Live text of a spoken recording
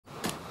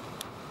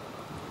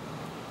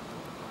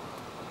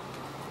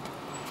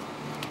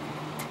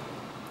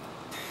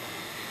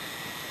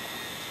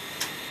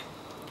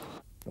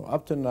So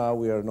up to now,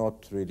 we are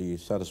not really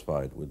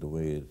satisfied with the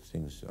way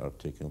things are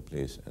taking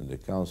place in the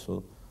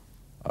Council.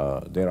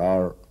 There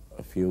are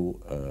a few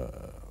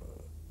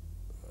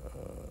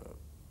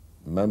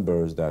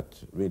members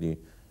that really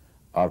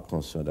are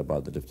concerned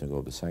about the lifting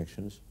of the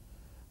sanctions.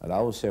 And I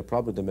would say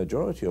probably the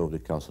majority of the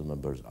Council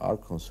members are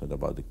concerned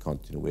about the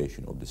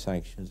continuation of the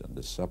sanctions and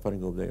the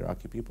suffering of the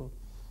Iraqi people.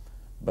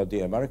 But the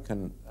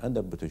American and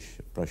the British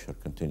pressure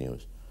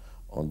continues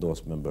on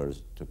those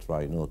members to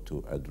try not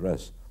to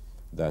address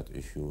that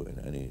issue in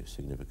any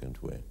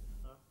significant way.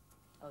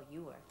 Oh,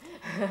 you were.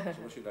 So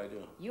what should I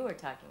do? You were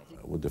talking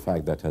with the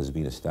fact that has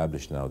been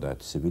established now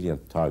that civilian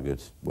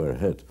targets were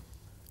hit,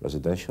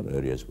 residential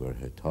areas were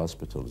hit,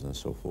 hospitals and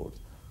so forth,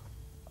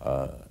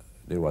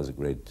 there was a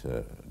great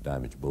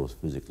damage both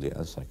physically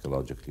and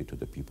psychologically to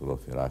the people of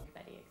Iraq.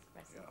 Everybody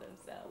expresses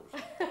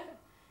themselves.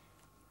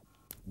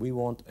 We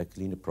want a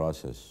clean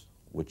process,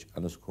 which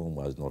UNSCOM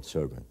was not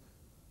serving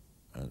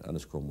and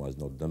UNSCOM was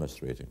not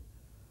demonstrating.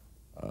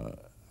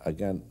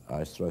 Again,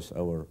 I stress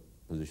our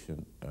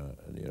position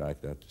in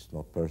Iraq that it's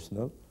not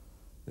personal.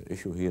 The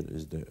issue here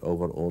is the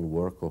overall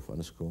work of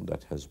UNSCOM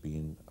that has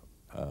been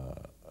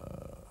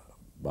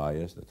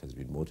biased, that has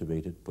been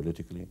motivated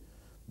politically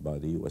by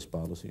the U.S.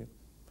 policy.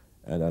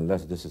 And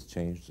unless this is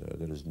changed,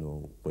 there is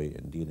no way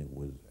in dealing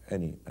with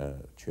any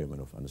chairman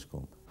of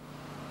UNSCOM.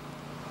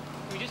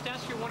 Can we just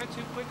ask you one or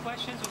two quick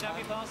questions? Would that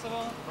be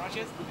possible?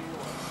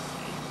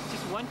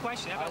 Just one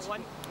question. How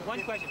about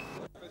one question?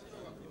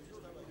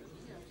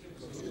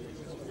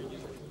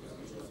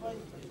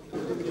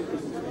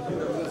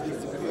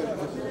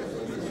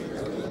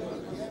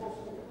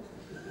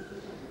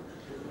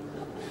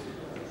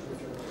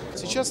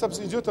 Сейчас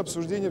идет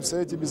обсуждение в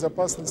Совете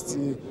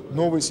Безопасности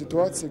новой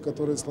ситуации,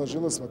 которая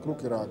сложилась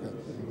вокруг Ирака,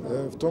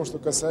 в том, что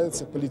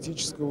касается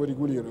политического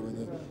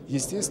регулирования.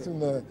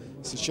 Естественно,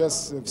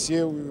 сейчас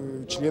все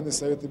члены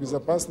Совета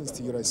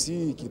Безопасности, и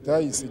Россия, и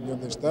Китай, и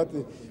Соединенные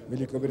Штаты,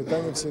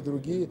 Великобритания, все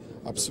другие,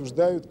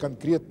 обсуждают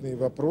конкретные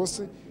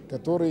вопросы,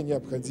 которые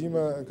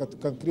необходимо,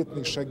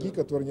 конкретные шаги,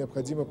 которые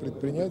необходимо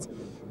предпринять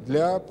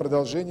для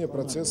продолжения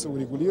процесса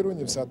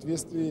урегулирования в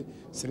соответствии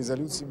с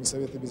резолюциями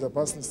Совета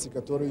Безопасности,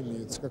 которые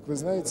имеются. Как вы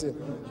знаете,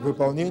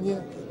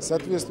 выполнение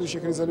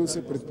соответствующих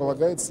резолюций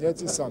предполагает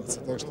снятие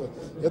санкций. Так что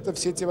это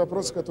все те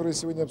вопросы, которые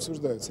сегодня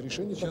обсуждаются.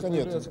 Решений пока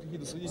нет.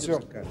 Все.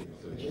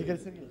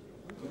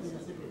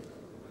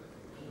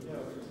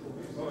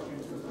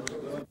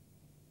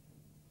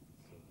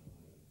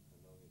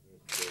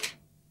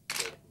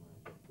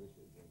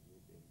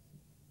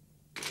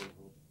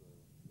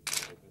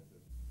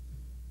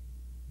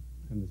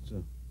 And it's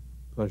a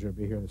pleasure to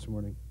be here this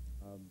morning.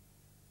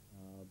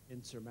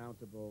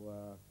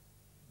 Insurmountable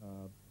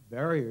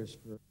barriers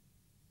for.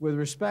 With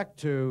respect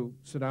to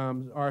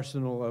Saddam's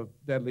arsenal of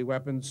deadly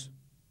weapons,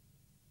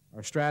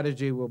 our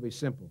strategy will be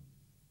simple.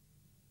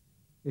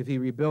 If he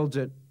rebuilds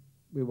it,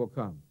 we will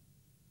come.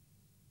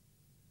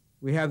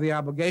 We have the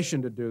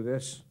obligation to do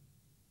this.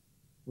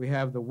 We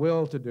have the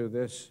will to do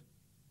this.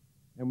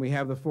 And we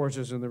have the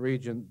forces in the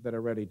region that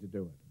are ready to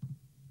do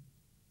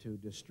it, to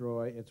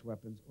destroy its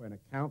weapons and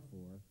account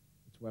for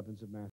its weapons of mass